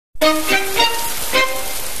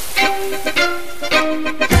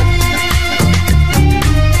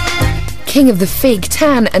king of the fake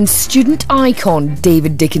tan and student icon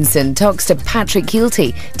David Dickinson talks to Patrick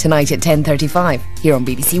Keelty tonight at 10:35 here on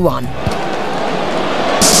BBC One. The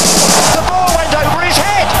ball went over his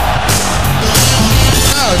head!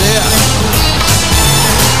 Oh dear.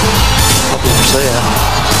 Problems there.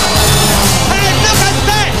 Hey, look at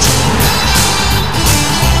that!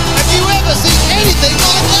 Have you ever seen anything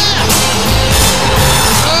like that?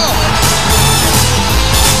 Oh!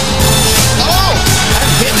 Oh! And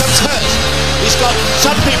here comes Hurt. He's got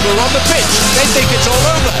some people on the pitch. They think it's all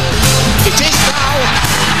over. It is now.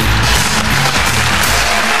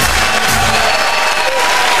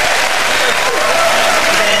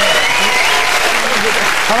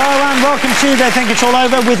 Hello and welcome to They Think It's All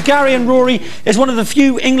Over with Gary. And Rory is one of the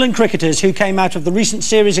few England cricketers who came out of the recent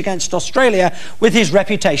series against Australia with his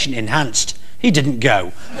reputation enhanced. He didn't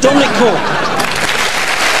go. Dominic Cork.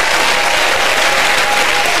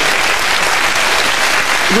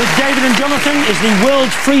 With David and Jonathan is the world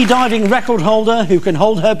free diving record holder who can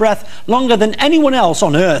hold her breath longer than anyone else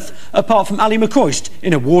on earth, apart from Ali McCoist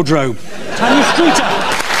in a wardrobe. Tanya Streeter.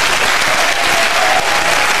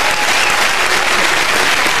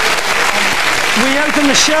 We open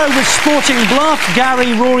the show with Sporting Bluff.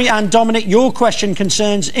 Gary, Rory and Dominic, your question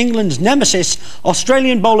concerns England's nemesis,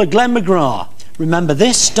 Australian bowler Glenn McGrath. Remember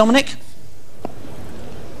this, Dominic?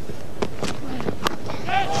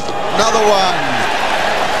 Another one.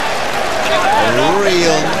 A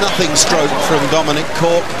real nothing stroke from Dominic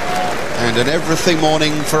Cork, and an everything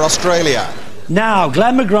morning for Australia. Now,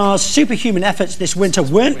 Glenn McGrath's superhuman efforts this winter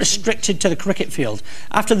weren't restricted to the cricket field.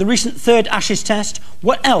 After the recent third Ashes test,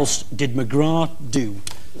 what else did McGrath do?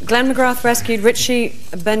 Glenn McGrath rescued Richie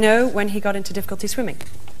Benaud when he got into difficulty swimming.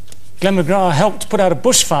 Glenn McGrath helped put out a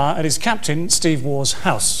bushfire at his captain, Steve Waugh's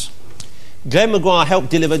house. Glenn McGrath helped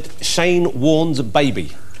deliver Shane Warne's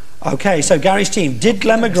baby. OK, so Gary's team, did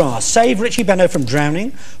Glenn McGrath save Richie Benaud from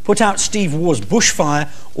drowning, put out Steve Waugh's bushfire,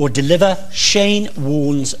 or deliver Shane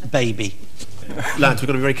Warne's baby? Lads, we've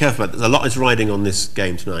got to be very careful about this. A lot is riding on this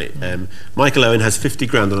game tonight. Michael Owen has 50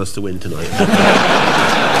 grand on us to win tonight.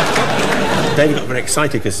 David got very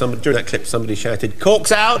excited because during that clip somebody shouted,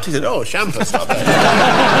 "Cork's out!" He said, "Oh, Shampa, stop it."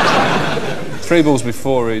 3 balls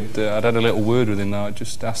before I'd had a little word with him. I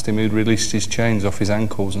just asked him who'd released his chains off his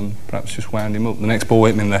ankles and perhaps just wound him up. The next ball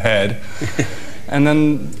hit him in the head. And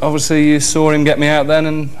then, obviously, you saw him get me out then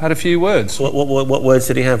and had a few words. What words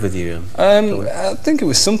did he have with you? I think it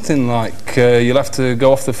was something like, you'll have to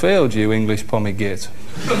go off the field, you English pommy git.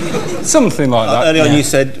 Something like that. Early on you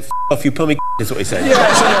said, "F off you pommy is what he said.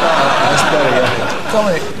 Yeah, something like that. That's better, yeah.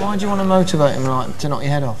 Dominic, why do you want to motivate him like to knock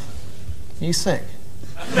your head off? Are you sick?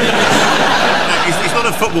 He's not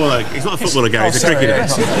a footballer. He's not a footballer, Gary. He's a cricketer.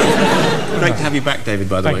 Great to have you back, David,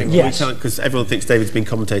 by the way. Yes. Because everyone thinks David's been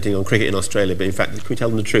commentating on cricket in Australia, but in fact, can we tell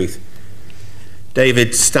them the truth?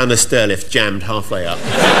 David's Stanner Stirlift jammed halfway up.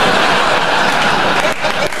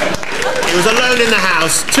 He was alone in the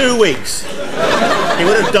house 2 weeks. He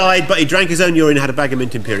would have died, but he drank his own urine and had a bag of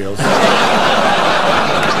mint imperials.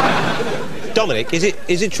 Dominic, is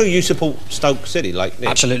it true you support Stoke City like this?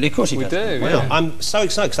 Absolutely, of course you We do, Wow, yeah. I'm so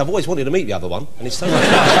excited because I've always wanted to meet the other one, and it's so much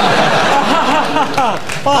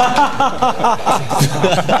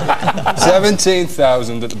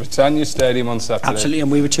 17,000 at the Britannia Stadium on Saturday. Absolutely,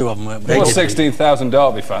 and we were 2 of them, weren't we? Well, 16,000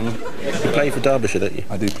 Derby fans. You play for Derbyshire, don't you?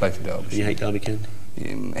 I do play for Derby. You hate Derby County?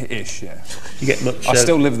 Ish, yeah. You get much... I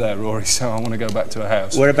still live there, Rory, so I want to go back to a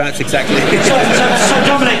house. Whereabouts exactly? So,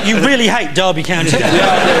 Dominic, you really hate Derby County? Yeah, I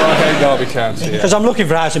do. I hate Derby County, yeah. Because I'm looking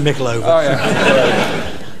for a house in Mickleover. Oh,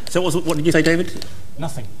 yeah. So what did you say, David?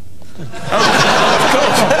 Nothing. Of course.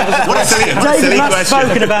 What a silly David last question.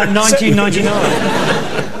 spoken about 1999.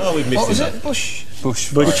 Oh, we've missed What was him. it?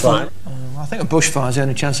 Bushfire. I think a bushfire's the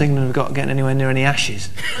only chance England have got getting anywhere near any Ashes.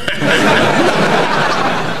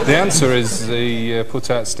 The answer is he put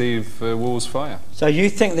out Steve Waugh's fire. So you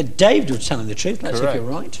think that David was telling the truth? Let's see if Correct.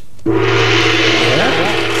 you're right. Yeah.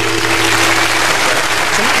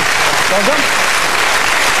 Well done.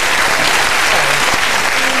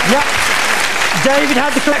 Yeah. David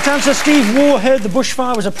had the correct answer. Steve Waugh heard the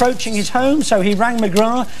bushfire was approaching his home, so he rang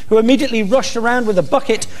McGrath, who immediately rushed around with a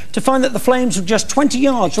bucket to find that the flames were just 20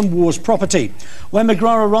 yards from Waugh's property. When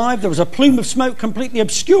McGrath arrived, there was a plume of smoke completely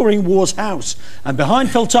obscuring Waugh's house, and behind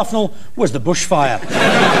Phil Tufnell was the bushfire.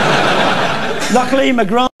 Luckily,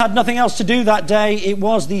 McGrath had nothing else to do that day. It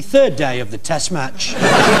was the 3rd day of the Test match.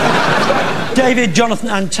 David, Jonathan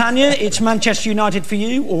and Tanya, it's Manchester United for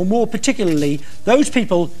you, or more particularly, those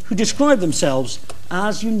people who describe themselves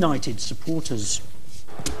as United supporters.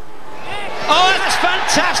 Oh, that's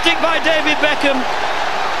fantastic by David Beckham.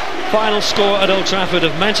 Final score at Old Trafford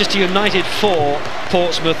of Manchester United 4,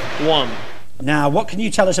 Portsmouth 1. Now, what can you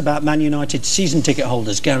tell us about Man United season ticket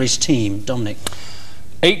holders, Gary's team? Dominic.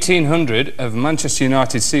 1,800 of Manchester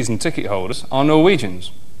United season ticket holders are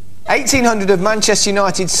Norwegians. 1,800 of Manchester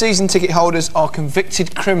United season ticket holders are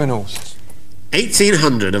convicted criminals.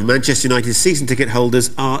 1,800 of Manchester United season ticket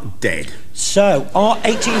holders are dead. So, are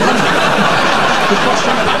 1,800... Good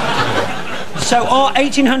question. So, are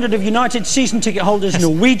 1,800 of United season ticket holders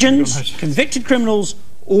Norwegians, convicted criminals,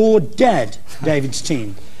 or dead? David's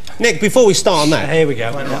team. Nick, before we start on that... Here we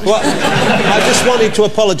go. Well, I just wanted to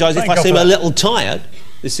apologise if I seem a little tired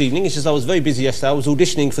this evening. It's just I was very busy yesterday. I was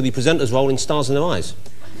auditioning for the presenter's role in Stars in Their Eyes.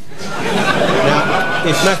 Now,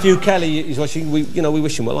 if Matthew Kelly is watching, we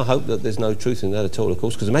wish him well. I hope that there's no truth in that at all, of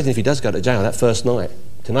course, because imagine if he does go to jail that first night.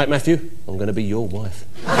 Tonight, Matthew, I'm going to be your wife.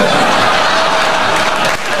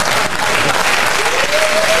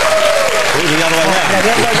 It was the other way round.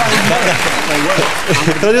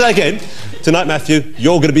 Can I do that again? Tonight, Matthew,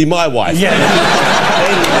 you're going to be my wife. Yeah.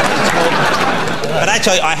 But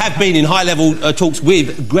actually, I have been in high-level talks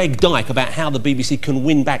with Greg Dyke about how the BBC can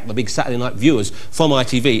win back the big Saturday night viewers from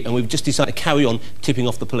ITV, and we've just decided to carry on tipping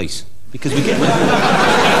off the police. Because we get...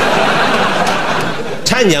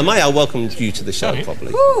 Tanya, may I welcome you to the show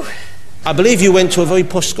properly? Woo. I believe you went to a very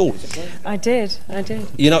posh school. I did.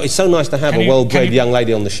 You know, it's so nice to have a well-bred young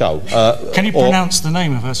lady on the show. Can you pronounce the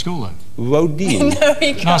name of her school, though? Rodin. No,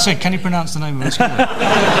 he can't. No, I said, can you pronounce the name of her school?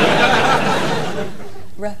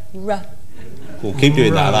 Well, keep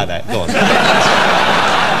doing that, I like that. Go on.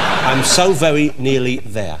 I'm so very nearly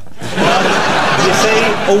there. You see,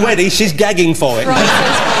 already she's gagging for it. For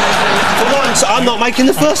once, I'm not making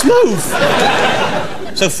the first move.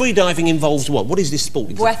 So free diving involves what? What is this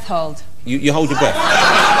sport? Breath hold. You hold your breath.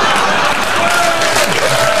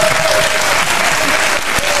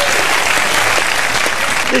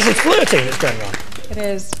 This is flirting that's going on. It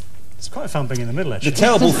is. It's quite fun being in the middle, actually. The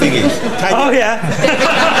terrible thing is... Oh, yeah.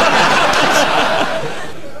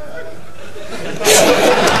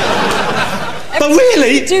 But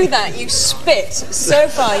really... You do that, you spit so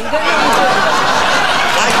far, you don't know how to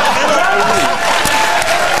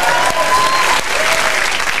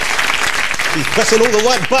do it. He's pressing all the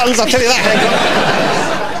right buttons, I'll tell you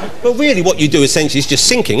that. But really what you do essentially is just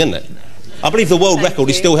sinking, isn't it? I believe the world record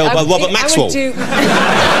is still held by Robert Maxwell. And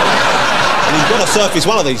he's got to surface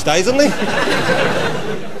one of these days, hasn't he?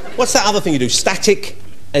 What's that other thing you do? Static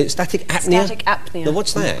apnea? Static apnea. No,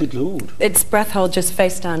 what's that? Good Lord. It's breath hold just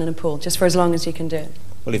face down in a pool, just for as long as you can do it.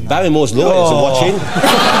 Well, if Barrymore's lawyers are watching...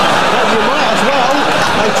 well, you might as well.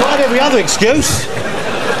 They've tried every other excuse.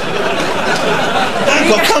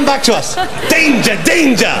 Well, come back to us. Danger,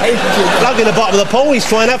 danger! Plug in the bottom of the pool, he's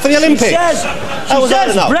trying out for the Olympics. She says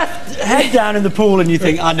head down in the pool and you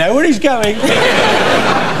think, I know where he's going.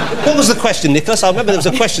 What was the question, Nicholas? I remember there was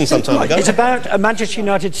a question some time ago. It's about Manchester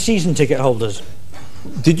United season ticket holders.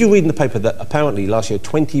 Did you read in the paper that apparently last year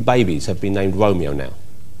 20 babies have been named Romeo now?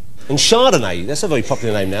 And Chardonnay, that's a very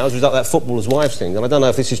popular name now as a result of that footballer's wives thing. And I don't know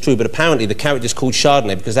if this is true, but apparently the character's called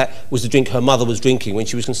Chardonnay because that was the drink her mother was drinking when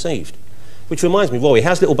she was conceived. Which reminds me, Rory,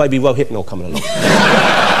 how's little baby Rohypnol coming along? I'll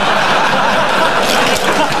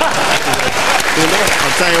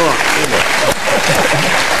tell you what.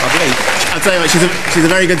 I'll tell you what, she's a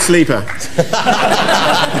very good sleeper.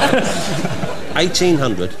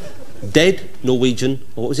 1,800 dead Norwegian,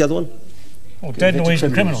 or what was the other one? Well, dead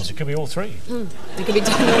Norwegian criminals. It could be all three. It could be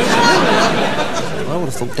dead Norwegian. I would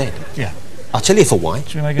have thought dead. Yeah. I'll tell you for why.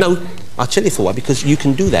 Should we make it? No, I'll tell you for why, because you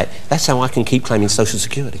can do that. That's how I can keep claiming social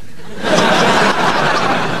security.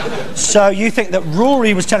 So you think that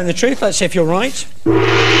Rory was telling the truth? Let's see if you're right.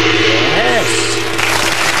 Yes.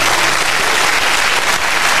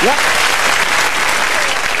 Yep.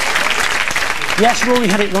 Yes, Rory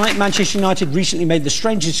had it right. Manchester United recently made the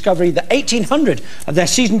strange discovery that 1,800 of their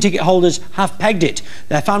season ticket holders have pegged it.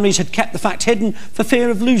 Their families had kept the fact hidden for fear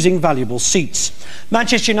of losing valuable seats.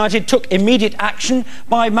 Manchester United took immediate action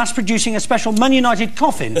by mass-producing a special Man United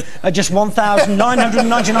coffin at just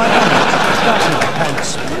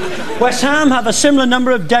 £1,999. West Ham have a similar number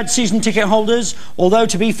of dead season ticket holders, although,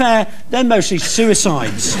 to be fair, they're mostly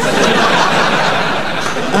suicides.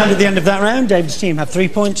 And at the end of that round, David's team had 3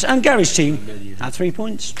 points, and Gary's team had 3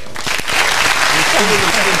 points.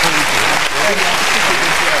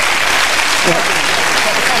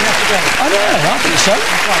 I think so.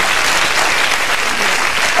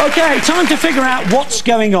 OK, time to figure out what's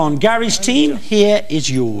going on. Gary's team, here is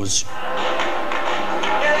yours.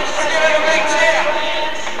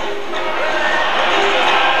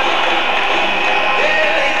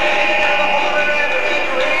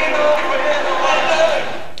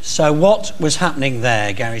 So what was happening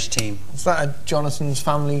there, Gary's team? Is that a Jonathan's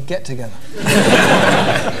family get-together?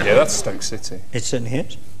 Yeah, that's Stoke City. It certainly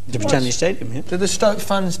is. The Britannia Stadium, yeah. Do the Stoke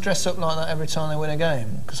fans dress up like that every time they win a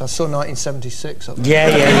game? Because I saw 1976 up there.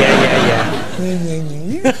 Yeah.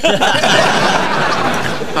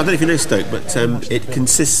 I don't know if you know Stoke, but it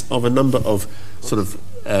consists of a number of sort of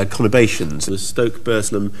conurbations. There's Stoke,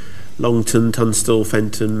 Burslem, Longton, Tunstall,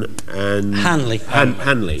 Fenton, and Hanley.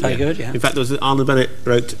 Hanley. Very good, yeah. In fact, there was Arnold Bennett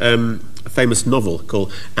wrote a famous novel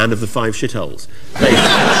called Anne of the Five Shitholes.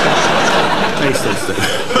 Based on Stoke.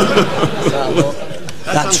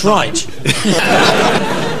 That's right. It's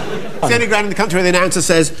the only ground in the country where the announcer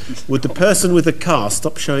says, "Would the person with the car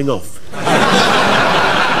stop showing off?"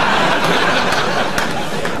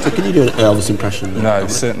 So can you do an Elvis impression? No,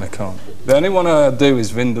 certainly can't. The only one I do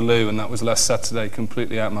is Vindaloo, and that was last Saturday,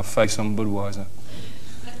 completely out of my face on Budweiser.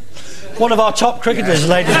 One of our top cricketers,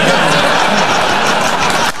 ladies and gentlemen.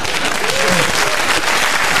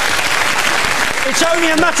 It's only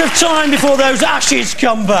a matter of time before those ashes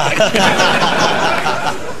come back.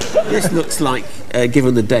 This looks like,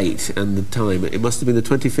 given the date and the time, it must have been the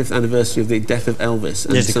 25th anniversary of the death of Elvis.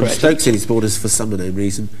 And some Stoke City supporters, for some unknown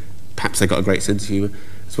reason, perhaps they got a great sense of humour,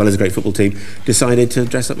 as well as a great football team, decided to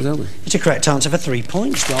dress up as Elvis. It's a correct answer for 3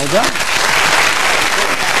 points. Well done.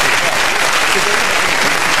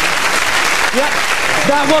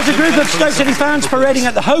 That was a group of Stoke City fans parading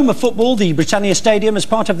at the home of football, the Britannia Stadium, as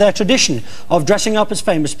part of their tradition of dressing up as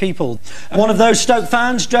famous people. One of those Stoke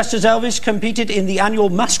fans, dressed as Elvis, competed in the annual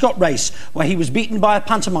mascot race, where he was beaten by a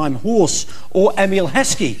pantomime horse, or Emil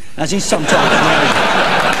Heskey, as he's sometimes known.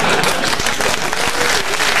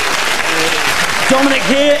 Dominic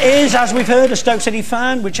here is, as we've heard, a Stoke City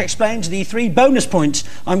fan, which explains the 3 bonus points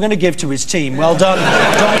I'm going to give to his team. Well done,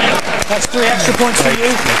 Dominic. That's 3 extra points for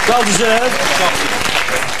you. Well deserved.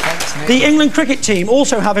 The England cricket team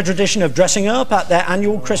also have a tradition of dressing up at their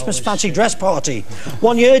annual Christmas fancy dress party.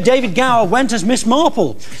 One year, David Gower went as Miss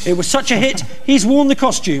Marple. It was such a hit, he's worn the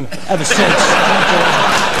costume ever since.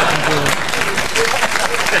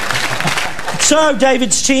 So,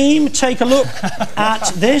 David's team, take a look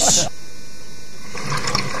at this.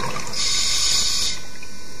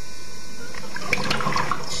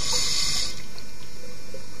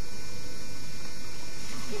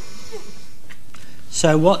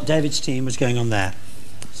 So what David's team was going on there?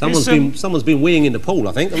 Someone's been weeing in the pool,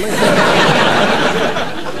 I think, hasn't they?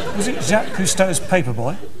 Was it Jacques Cousteau's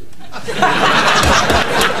Paperboy?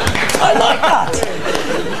 I like that!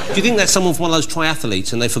 Do you think that's someone from one of those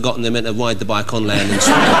triathletes and they've forgotten they're meant to ride the bike on land and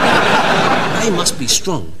swim? They must be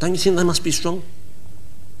strong. Don't you think they must be strong?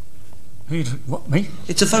 What, me?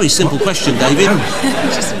 It's a very simple question, David.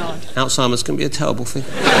 Just nod. Alzheimer's can be a terrible thing.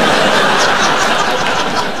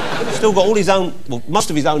 Still got all his own, well, most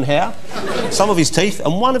of his own hair, some of his teeth,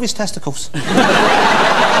 and one of his testicles.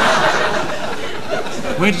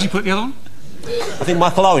 Where did you put the other one? I think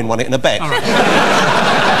Michael Owen won it in a bet. All right.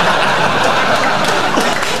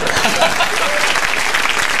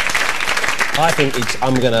 I think it's,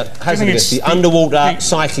 I'm going to hazard this, the Underwater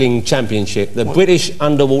Cycling Championship, the British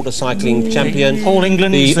Underwater Cycling Champion. All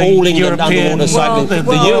England, the All England Underwater Cycling,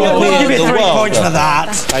 the European, we'll give you 3 points for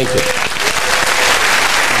that. Thank you.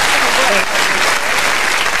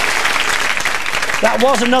 That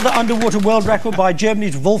was another underwater world record by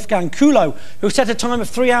Germany's Wolfgang Kuhlo, who set a time of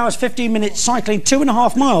 3 hours 15 minutes cycling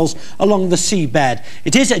 2.5 miles along the seabed.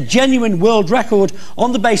 It is a genuine world record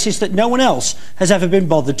on the basis that no one else has ever been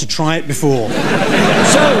bothered to try it before.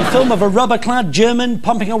 So, film of a rubber-clad German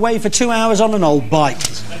pumping away for 2 hours on an old bike.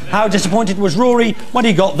 How disappointed was Rory when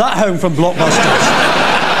he got that home from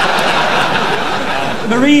Blockbusters?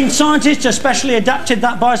 Marine scientists especially adapted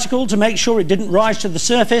that bicycle to make sure it didn't rise to the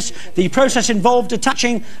surface. The process involved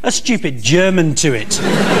attaching a stupid German to it.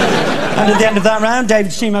 And at the end of that round,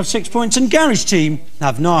 David's team have 6 points and Gary's team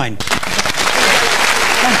have 9.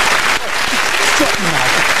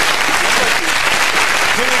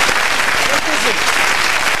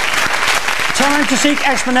 Time to seek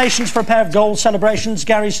explanations for a pair of goal celebrations.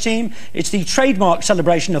 Gary's team, it's the trademark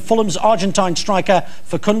celebration of Fulham's Argentine striker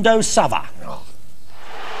Facundo Sava.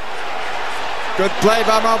 Good play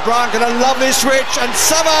by Montblanc and a lovely switch, and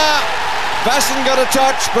Sava hasn't got a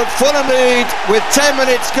touch, but Fulham lead with 10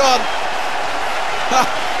 minutes gone.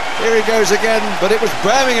 Here he goes again, but it was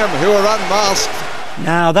Birmingham who were unmasked.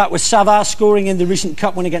 Now, that was Sava scoring in the recent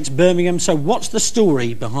cup win against Birmingham, so what's the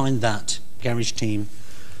story behind that, Gary's team?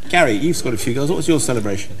 Gary, you've scored a few goals. What was your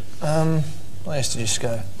celebration? I used to just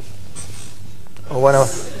go. Or when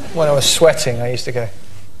I was sweating, I used to go.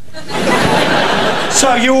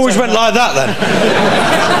 So you always went like that, then?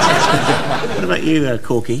 What about you,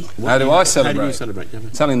 Corky? How do I celebrate? How do you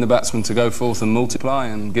celebrate? Telling the batsman to go forth and multiply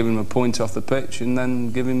and giving him a point off the pitch and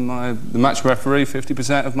then giving the match referee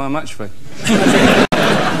 50% of my match fee.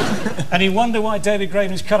 And you wonder why David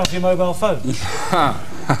Graven's cut off your mobile phone?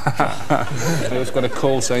 I just got a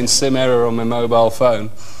call saying SIM error on my mobile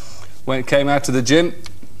phone. When it came out to the gym,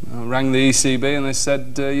 I rang the ECB and they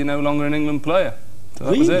said, you're no longer an England player. So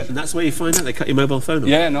that was it. And that's where you find out they cut your mobile phone off?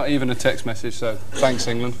 Yeah, not even a text message, so thanks,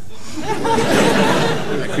 England.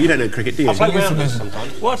 You don't know cricket, do you? I play rounders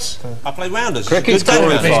sometimes. What? I play rounders. Cricket's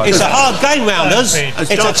glorified. It's a hard game, rounders. It's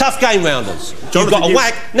a tough game, rounders. You've got to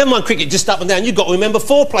whack. Never mind cricket, just up and down. You've got to remember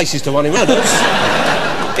 4 places to run in rounders.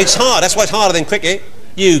 It's hard. That's why it's harder than cricket.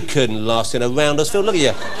 You couldn't last in a rounders field. Look at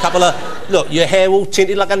you. Look, your hair all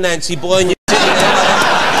tinted like a Nancy boy, and you.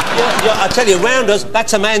 I tell you, rounders,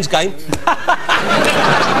 that's a man's game.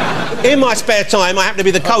 In my spare time, I happen to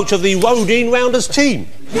be the coach of the Rodine Rounders team.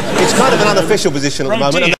 It's kind of an unofficial position at the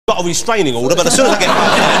moment, and they've got a restraining order, but as soon as I get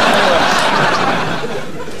past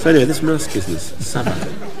So anyway, this mask business, Sabah.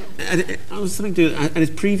 I was thinking, at his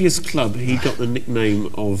previous club, he got the nickname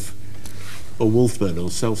of a Wolfman, or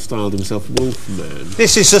self-styled himself Wolfman.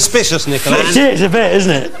 This is suspicious, Nicholas. It is a bit,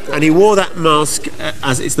 isn't it? And he wore that mask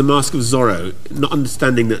as it's the mask of Zorro, not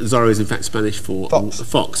understanding that Zorro is in fact Spanish for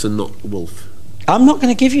fox and not wolf. I'm not going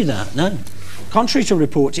to give you that, no. Contrary to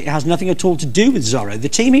reports, it has nothing at all to do with Zorro. The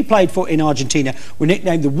team he played for in Argentina were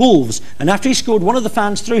nicknamed the Wolves, and after he scored, one of the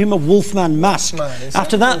fans threw him a Wolfman mask.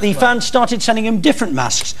 After that, the fans started sending him different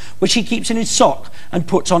masks, which he keeps in his sock and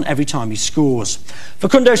puts on every time he scores.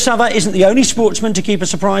 Facundo Sava isn't the only sportsman to keep a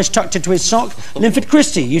surprise tucked into his sock. Linford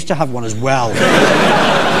Christie used to have one as well.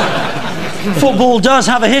 Football does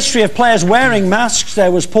have a history of players wearing masks. There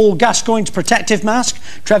was Paul Gascoigne's protective mask,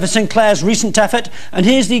 Trevor Sinclair's recent effort, and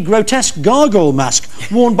here's the grotesque gargoyle mask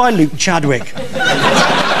worn by Luke Chadwick.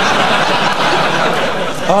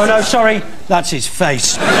 Oh no, sorry, that's his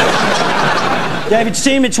face. David's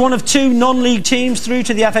team, it's one of 2 non-league teams through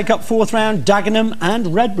to the FA Cup 4th round, Dagenham and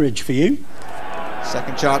Redbridge for you.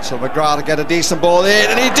 Second chance for McGrath to get a decent ball in,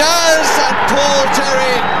 and he does! And Paul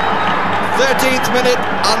Terry, 13th minute,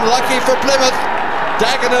 unlucky for Plymouth.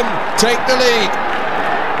 Dagenham take the lead.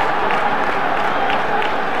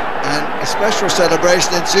 And a special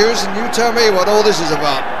celebration ensues, and you tell me what all this is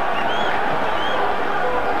about.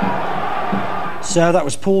 So that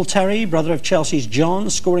was Paul Terry, brother of Chelsea's John,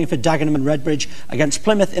 scoring for Dagenham and Redbridge against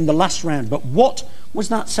Plymouth in the last round. But what was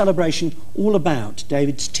that celebration all about,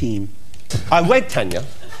 David's team? I read, Tanya,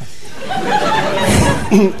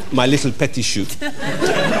 my little petit shoot.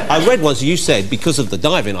 I read once you said, because of the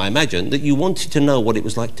diving, I imagine, that you wanted to know what it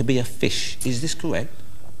was like to be a fish. Is this correct?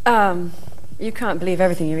 You can't believe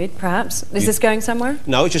everything you read, perhaps. Is this going somewhere?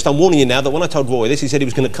 No, it's just I'm warning you now that when I told Roy this, he said he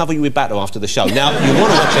was going to cover you with batter after the show. Now, you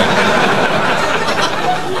want to watch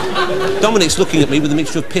it. Dominic's looking at me with a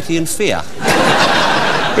mixture of pity and fear.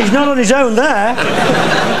 He's not on his own there.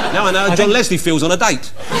 Now I know John Leslie feels on a date.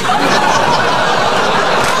 He's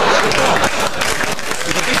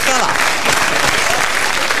a big fella.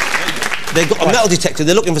 They've got a metal detector,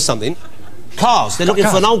 they're looking for something. Cars, they're looking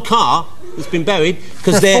for an old car that's been buried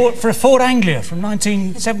because they're... For a Ford Anglia from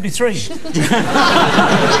 1973.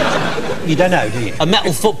 You don't know, do you? A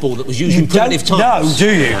metal football that was used in primitive times. No,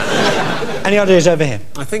 do you? Any ideas over here?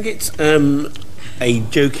 I think it's a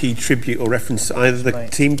jokey tribute or reference to either the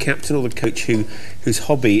team captain or the coach whose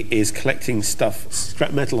hobby is collecting stuff,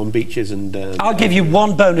 scrap metal on beaches and... I'll give you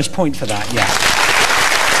 1 bonus point for that, yeah.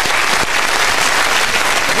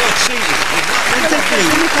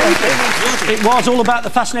 It was all about the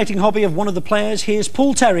fascinating hobby of one of the players. Here's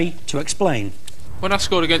Paul Terry to explain. When I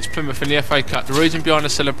scored against Plymouth in the FA Cup, the reason behind the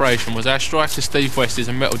celebration was our striker Steve West is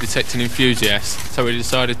a metal detecting enthusiast, so we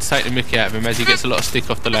decided to take the mickey out of him as he gets a lot of stick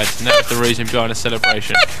off the lads, and that was the reason behind the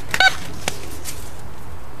celebration.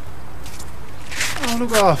 Oh,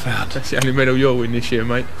 look what I found. That's the only medal you'll win this year,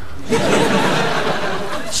 mate.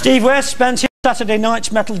 Steve West spent his Saturday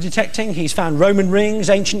nights metal detecting. He's found Roman rings,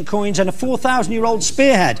 ancient coins and a 4,000-year-old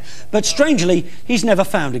spearhead. But strangely, he's never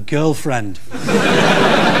found a girlfriend.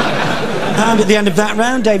 And at the end of that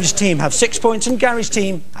round, David's team have 6 points and Gary's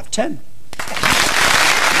team have 10.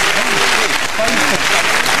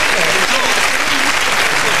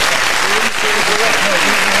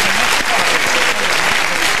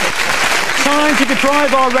 Time to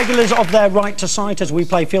deprive our regulars of their right to sight as we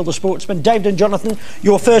play Field of Sportsman. David and Jonathan,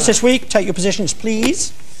 you're first this week. Take your positions,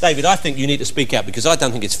 please. David, I think you need to speak out because I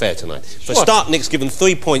don't think it's fair tonight. For a start, Nick's given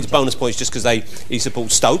 3 points, bonus points, just because he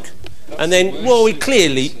supports Stoke. And then Rory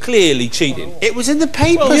clearly cheating. It was in the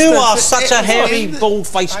papers. Well, you are such a hairy,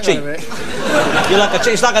 bald-faced cheat. You're like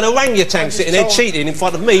it's like an orangutan sitting there cheating in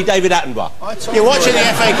front of me, David Attenborough. You're watching the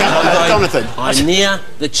FA Cup, Jonathan. I'm near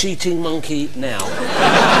the cheating monkey now.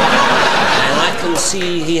 And I can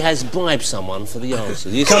see he has bribed someone for the answer.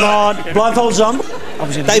 Come on, blindfolds on.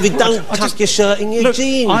 David, don't tuck your shirt in your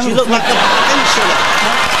jeans. You look like a pensioner.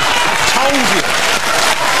 I told you.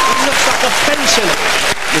 He looks like a pensioner.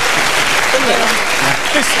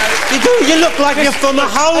 You do. You look like you're from a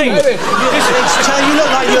home.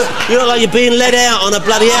 You look like you're being led out on a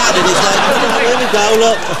bloody outing. It's like, here we go.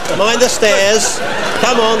 Look, mind the stairs.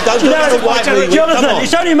 Come on, don't do that white movie. Jonathan,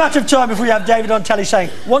 it's only a matter of time if we have David on telly saying,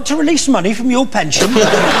 "Want to release money from your pension?"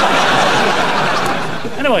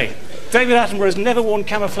 Anyway, David Attenborough has never worn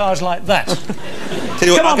camouflage like that. Tell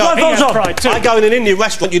you what, Come on, blindfolds on. I go in an Indian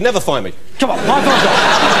restaurant, you'd never find me. Come on, blindfolds on.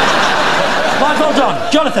 Blindfolds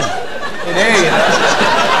on. Jonathan.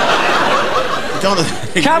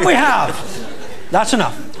 Jonathan. Can we have... That's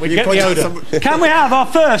enough. Can we have our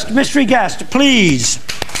first mystery guest, please?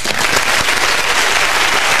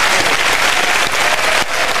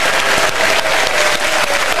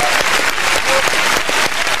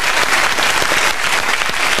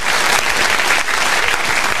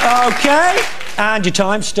 OK, and your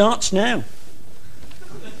time starts now.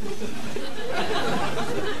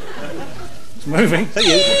 It's moving. Thank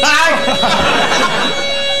you.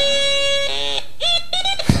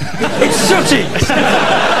 It's sooty.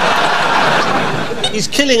 He's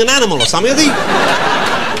killing an animal or something, is he?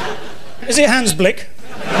 Is it Hans Blick?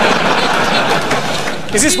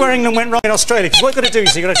 Is this where England went wrong in Australia? Because what you've got to do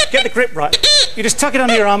is you've got to get the grip right. You just tuck it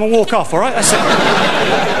under your arm and walk off, all right? That's it.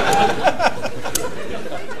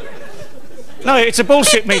 No, it's a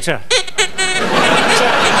bullshit meter.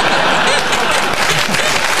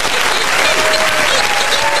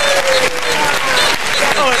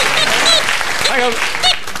 Hang on.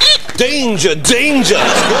 Danger, danger!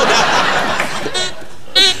 That's good.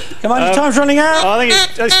 Come on, your time's running out. I think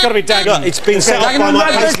it's got to be Dagenham. It's been set up by my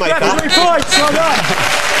pacemaker. 3 points, well done.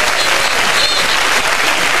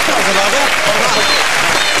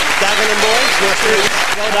 Dagenham boys, well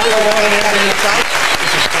done.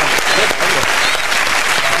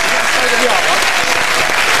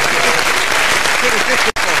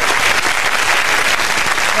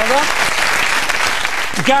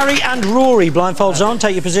 Gary and Rory, blindfolds on,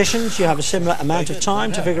 take your positions. You have a similar amount of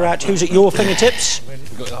time to figure out who's at your fingertips.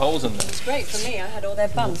 You've got the holes in there. It's great for me. I had all their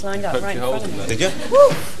bums lined up right in front of me. Did you?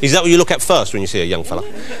 Woo. Is that what you look at first when you see a young fella?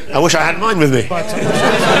 I wish I had mine with me. Big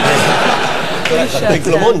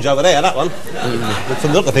blancmange over there, that one.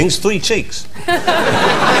 From the look of things, 3 cheeks.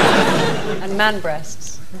 And man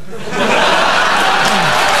breasts.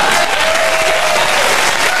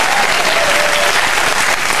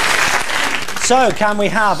 So, can we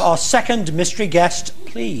have our second mystery guest,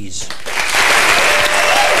 please?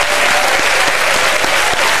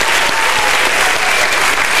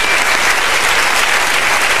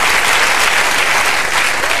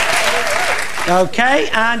 OK,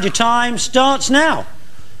 and your time starts now.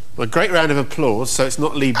 Well, a great round of applause, so it's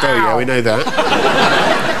not Lee Bowyer, we know that.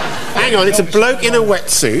 Hang on, it's a bloke in a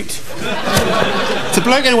wetsuit. It's a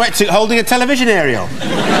bloke in a wetsuit holding a television aerial.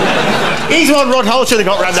 He's the one Rod Hull should have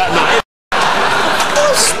got round that night.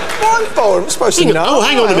 I'm supposed to know. Oh,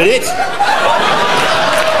 hang on a minute.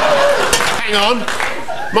 Hang on.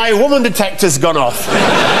 My woman detector's gone off.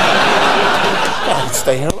 Oh,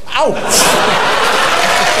 stay here. Ouch!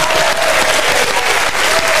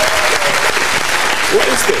 What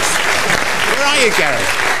is this? Where are you, Gary?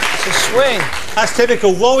 It's a swing. That's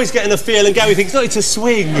typical. Rory's getting a feel and Gary thinks, no, it's a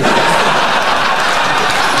swing.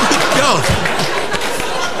 God.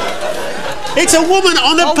 It's a woman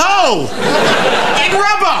on a pole! In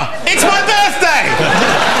rubber! It's my birthday!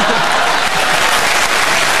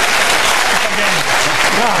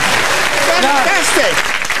 Fantastic!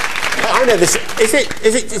 I know this.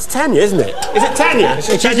 It's Tanya, isn't it? Is it Tanya?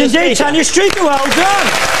 It is indeed Tanya Streeter. Well done!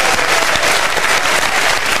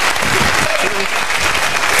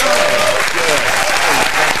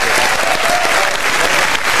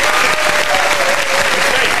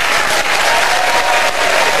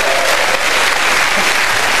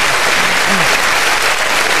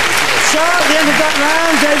 That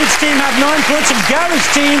round, David's team have 9 points and Gary's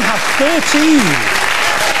team have 13.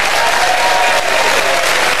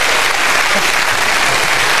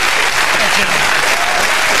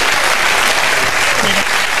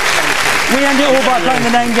 We end it all by playing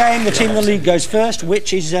the name game. The team in the lead goes first,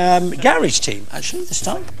 which is Gary's team, actually, this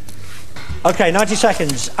time. OK, 90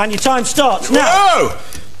 seconds, and your time starts now. Whoa!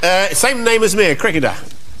 Same name as me, a cricketer.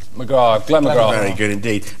 Glenn McGrath. Very good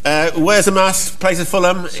indeed. Wears a mask, plays at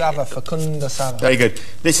Fulham. Sava, Facunda Sava. Very good.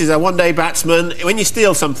 This is a one-day batsman. When you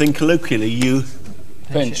steal something, colloquially, you...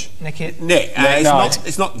 Pinch. Nick it. Nick.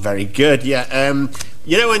 It's not very good, yeah.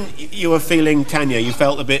 You know when you were feeling Tanya, you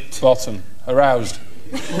felt a bit... Bottom. Aroused.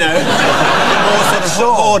 No. More sort of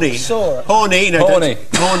horny. Sore. Horny. No, horny.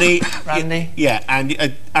 Horny. Randy. Yeah, and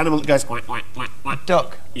an animal that goes... Quack, quack, quack, quack.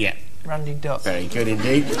 Duck. Yeah. Randy Duck. Very good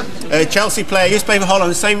indeed. Chelsea player, used to play for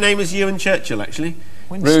Holland, same name as you and Churchill, actually.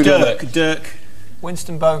 Dirk.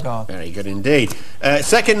 Winston Bogart. Very good indeed.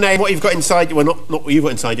 Second name, what you've got inside... Well, not what you've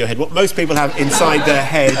got inside your head. What most people have inside their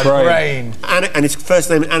head. Brain. And his first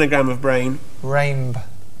name, anagram of brain. Rainb.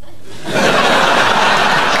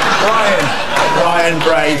 Brian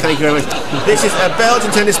Bray, thank you very much. This is a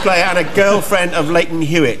Belgian tennis player and a girlfriend of Leighton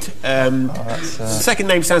Hewitt. Second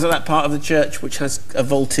name sounds like that part of the church which has a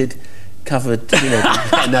vaulted, covered. You know,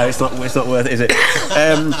 no, it's not worth it, is it?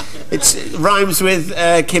 It rhymes with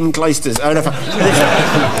Kim Clijsters. Oh, no,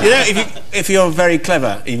 you know, if you're very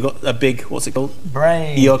clever, you've got a big, what's it called?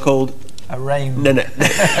 Brain. You're called. A rain. No. If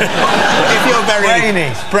you're very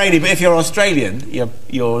brainy, but if you're Australian,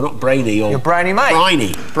 you're not brainy. You're brainy,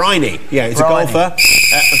 mate. Briny. Yeah, it's a golfer.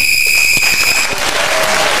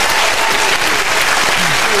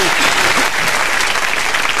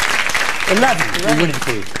 11.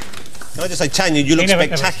 Can I just say, Tanya, you look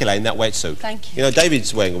spectacular in that wetsuit. Thank you. You know,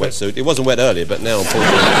 David's wearing a wetsuit. It wasn't wet earlier, but now,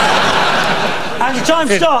 unfortunately... And the time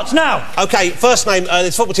starts now. OK, first name,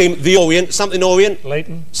 this football team, the Orient, something Orient.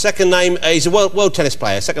 Leighton. Second name, he's a world tennis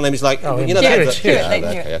player. Second name is like, you know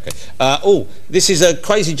that. OK. This is a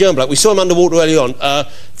crazy German bloke. We saw him underwater early on.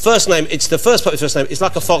 First name, it's the first part of his first name. It's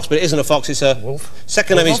like a fox, but it isn't a fox. It's a wolf.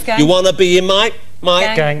 Second name is You Wanna Be in My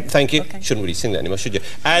Gang. Thank you. Okay. Shouldn't really sing that anymore, should you?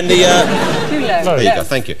 And the there you go.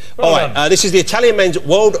 Thank you. All right. This is the Italian men's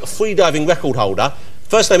world freediving record holder.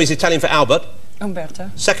 First name is Italian for Albert. Umberto.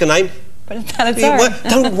 Second name.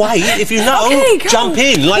 Don't wait. If you know, jump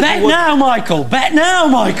in. Like Bet now, Michael. Bet now,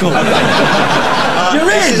 Michael. You're in.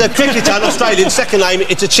 This is a cricketer, an Australian. Second name.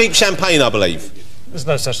 It's a cheap champagne, I believe. There's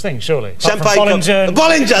no such thing, surely. Champagne.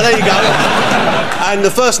 Bollinger. There you go. And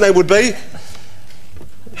the first name would be.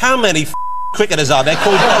 How many cricketers are there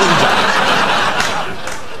called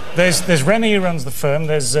Bollinger? There's Rennie who runs the firm.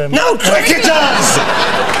 There's no cricketers.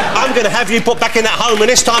 I'm going to have you put back in that home, and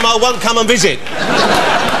this time I won't come and visit.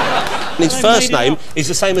 His first name is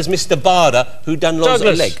the same as Mr. Barder, who done Lon's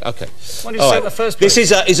leg. OK. What did you say in the first place?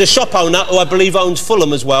 This is a shop owner who I believe owns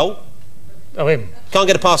Fulham as well. Oh, him. Can't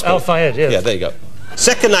get a passport. Al Fayed, yeah. Yeah, there you go.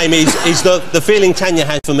 Second name is the feeling Tanya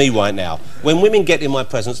has for me right now. When women get in my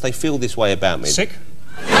presence, they feel this way about me. Sick?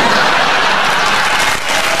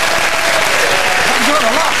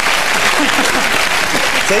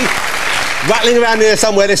 See? Rattling around here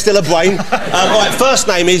somewhere, there's still a brain. All right, first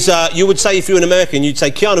name is, you would say if you were an American, you'd say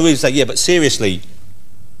Keanu Reeves, say, yeah, but seriously.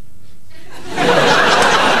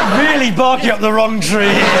 Really barking up the wrong tree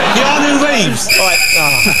here. Keanu Reeves! All right,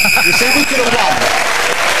 you see, we could have won.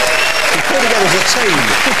 We pulled together as a team.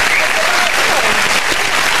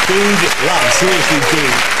 Dude, love, seriously,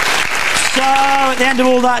 dude. So, at the end of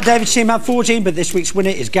all that, David's team had 14, but this week's winner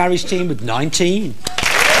is Gary's team with 19.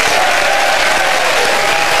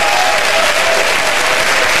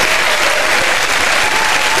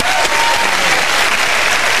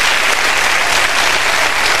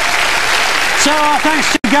 So,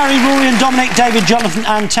 thanks to Gary, Rory and Dominic, David, Jonathan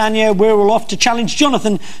and Tanya, we're all off to challenge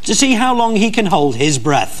Jonathan to see how long he can hold his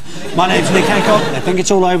breath. My name's Nick Hancock. I think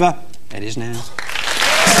it's all over. It is now.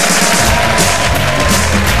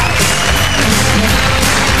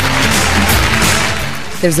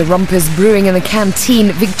 There's a rumpus brewing in the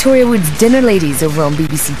canteen. Victoria Wood's Dinner Ladies over on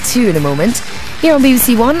BBC Two in a moment. Here on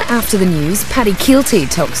BBC One, after the news, Paddy Keelty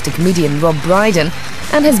talks to comedian Rob Brydon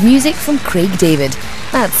and has music from Craig David.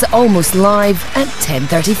 That's almost live at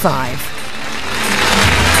 10:35.